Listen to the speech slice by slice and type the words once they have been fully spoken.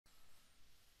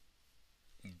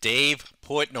Dave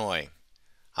Portnoy.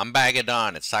 I'm Bag of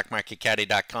Don at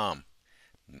StockMarketCaddy.com.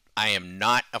 I am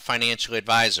not a financial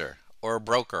advisor or a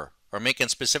broker or making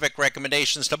specific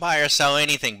recommendations to buy or sell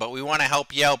anything, but we want to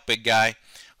help you out, big guy.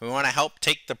 We want to help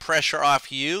take the pressure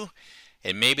off you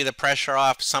and maybe the pressure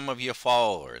off some of your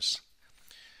followers.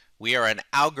 We are an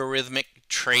algorithmic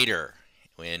trader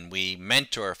and we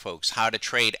mentor folks how to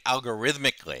trade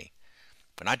algorithmically.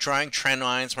 We're not drawing trend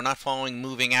lines, we're not following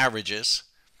moving averages,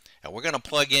 and we're going to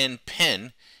plug in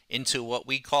PENN into what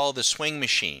we call the swing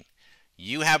machine.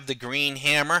 You have the green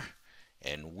hammer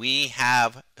and we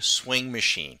have a swing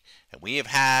machine, and we have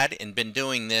had and been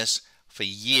doing this for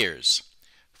years.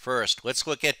 First, let's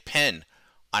look at PENN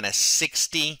on a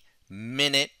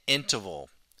 60-minute interval.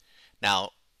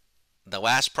 Now, the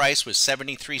last price was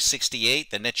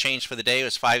 73.68. The net change for the day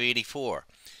was 5.84.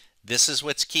 This is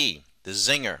what's key. The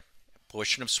Zinger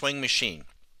portion of swing machine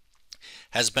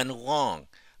has been long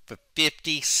for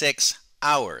 56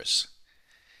 hours.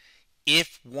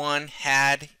 If one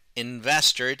had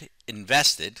invested,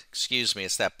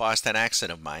 it's that Boston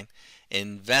accent of mine,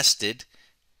 invested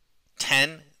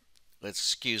 10, I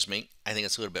think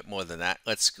it's a little bit more than that.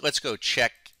 Let's go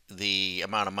check the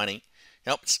amount of money.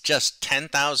 Nope, it's just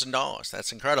 $10,000.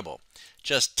 That's incredible.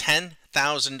 Just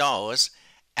 $10,000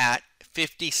 at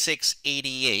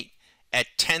 56.88 at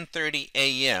 10:30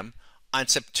 a.m. on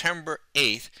September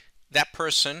 8th. That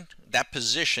position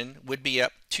would be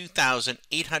up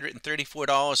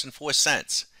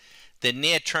 $2,834.04. The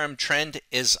near-term trend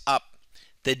is up.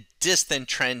 The distant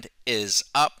trend is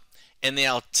up, and the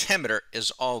altimeter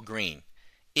is all green.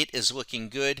 It is looking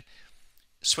good.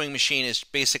 Swing machine is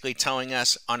basically telling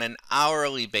us on an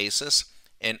hourly basis,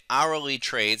 and hourly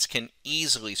trades can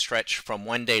easily stretch from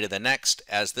one day to the next,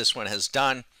 as this one has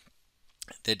done.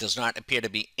 There does not appear to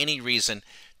be any reason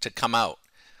to come out.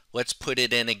 Let's put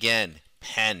it in again.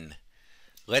 PENN.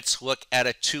 Let's look at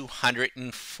a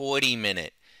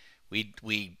 240-minute.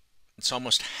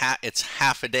 It's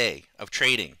half a day of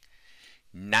trading.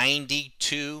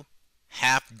 92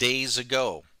 half days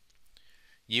ago,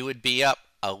 you would be up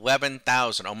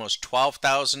 $11,000, almost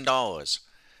 $12,000.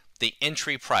 The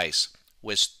entry price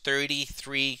was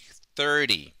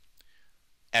 $33.30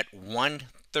 at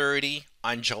 1:30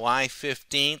 on July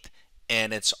 15th,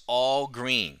 and it's all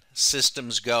green.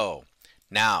 Systems go.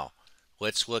 Now,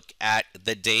 let's look at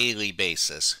the daily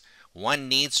basis. One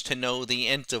needs to know the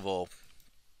interval,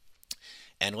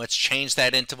 and let's change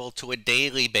that interval to a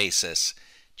daily basis.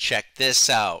 Check this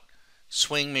out.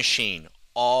 Swing machine,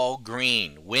 all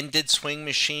green. When did swing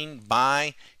machine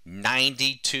buy?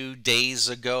 92 days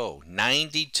ago.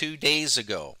 92 days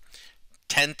ago.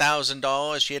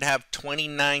 $10,000, you'd have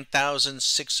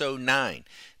 $29,609.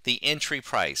 The entry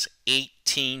price,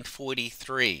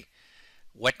 $18.43.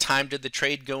 What time did the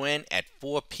trade go in? At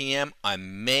 4 p.m.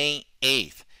 on May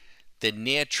 8th. The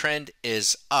near trend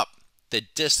is up. The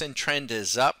distant trend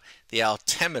is up. The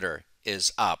altimeter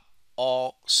is up.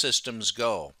 All systems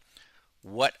go.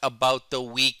 What about the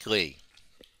weekly?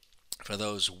 For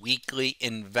those weekly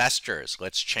investors,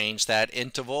 let's change that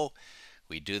interval.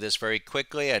 We do this very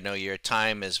quickly. I know your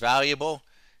time is valuable,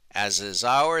 as is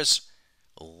ours.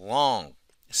 Long.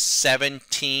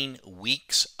 17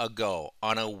 weeks ago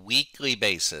on a weekly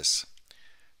basis,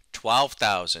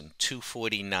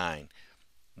 12,249.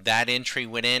 That entry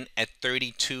went in at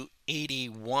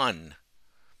 32.81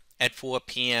 at 4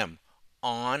 p.m.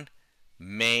 on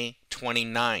May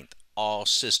 29th. All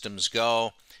systems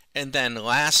go. And then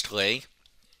lastly,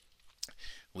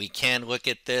 we can look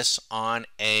at this on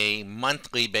a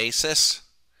monthly basis.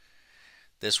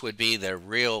 This would be the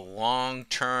real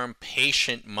long-term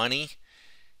patient money.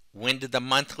 When did the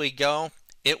monthly go?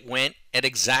 It went at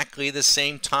exactly the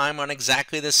same time on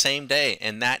exactly the same day,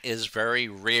 and that is very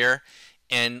rare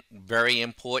and very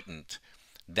important.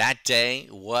 That day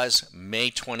was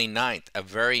May 29th, a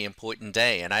very important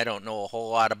day, and I don't know a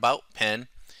whole lot about PENN,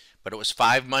 but it was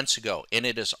 5 months ago, and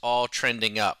it is all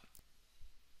trending up.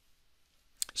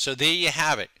 So there you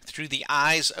have it. Through the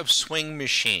eyes of swing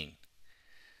machine,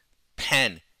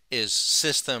 PENN is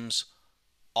systems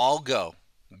all go,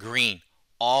 green,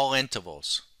 all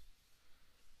intervals.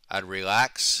 I'd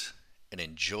relax and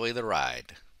enjoy the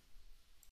ride.